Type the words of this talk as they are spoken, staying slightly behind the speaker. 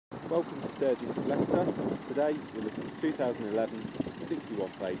Welcome to Sturgess of Leicester. Today we're looking at 2011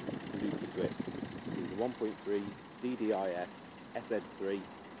 61 plate Suzuki Swift. This is a 1.3 Ddis SZ3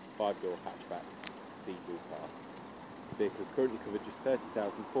 5-door hatchback diesel car. This vehicle has currently covered just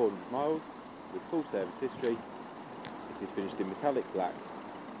 30,400 miles with full service history. It is finished in metallic black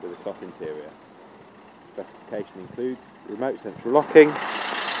with a cloth interior. Specification includes remote central locking,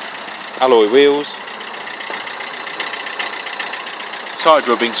 alloy wheels, side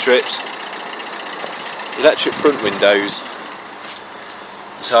rubbing strips, electric front windows.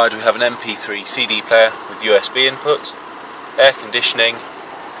 Inside we have an MP3 CD player with USB input, air conditioning,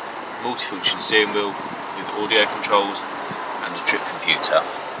 multifunction steering wheel with audio controls and a trip computer.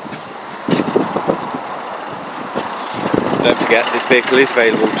 Don't forget, this vehicle is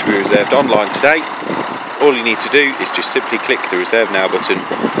available to be reserved online today. All you need to do is just simply click the Reserve Now button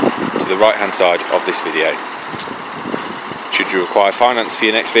to the right hand side of this video. Should you require finance for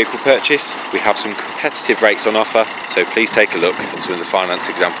your next vehicle purchase, we have some competitive rates on offer, so please take a look at some of the finance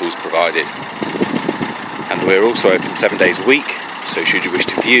examples provided. And we're also open 7 days a week, so should you wish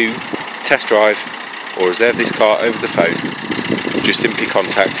to view, test drive or reserve this car over the phone, just simply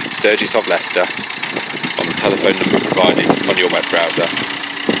contact Sturgess of Leicester on the telephone number provided on your web browser.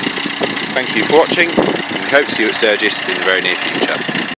 Thank you for watching, and we hope to see you at Sturgess in the very near future.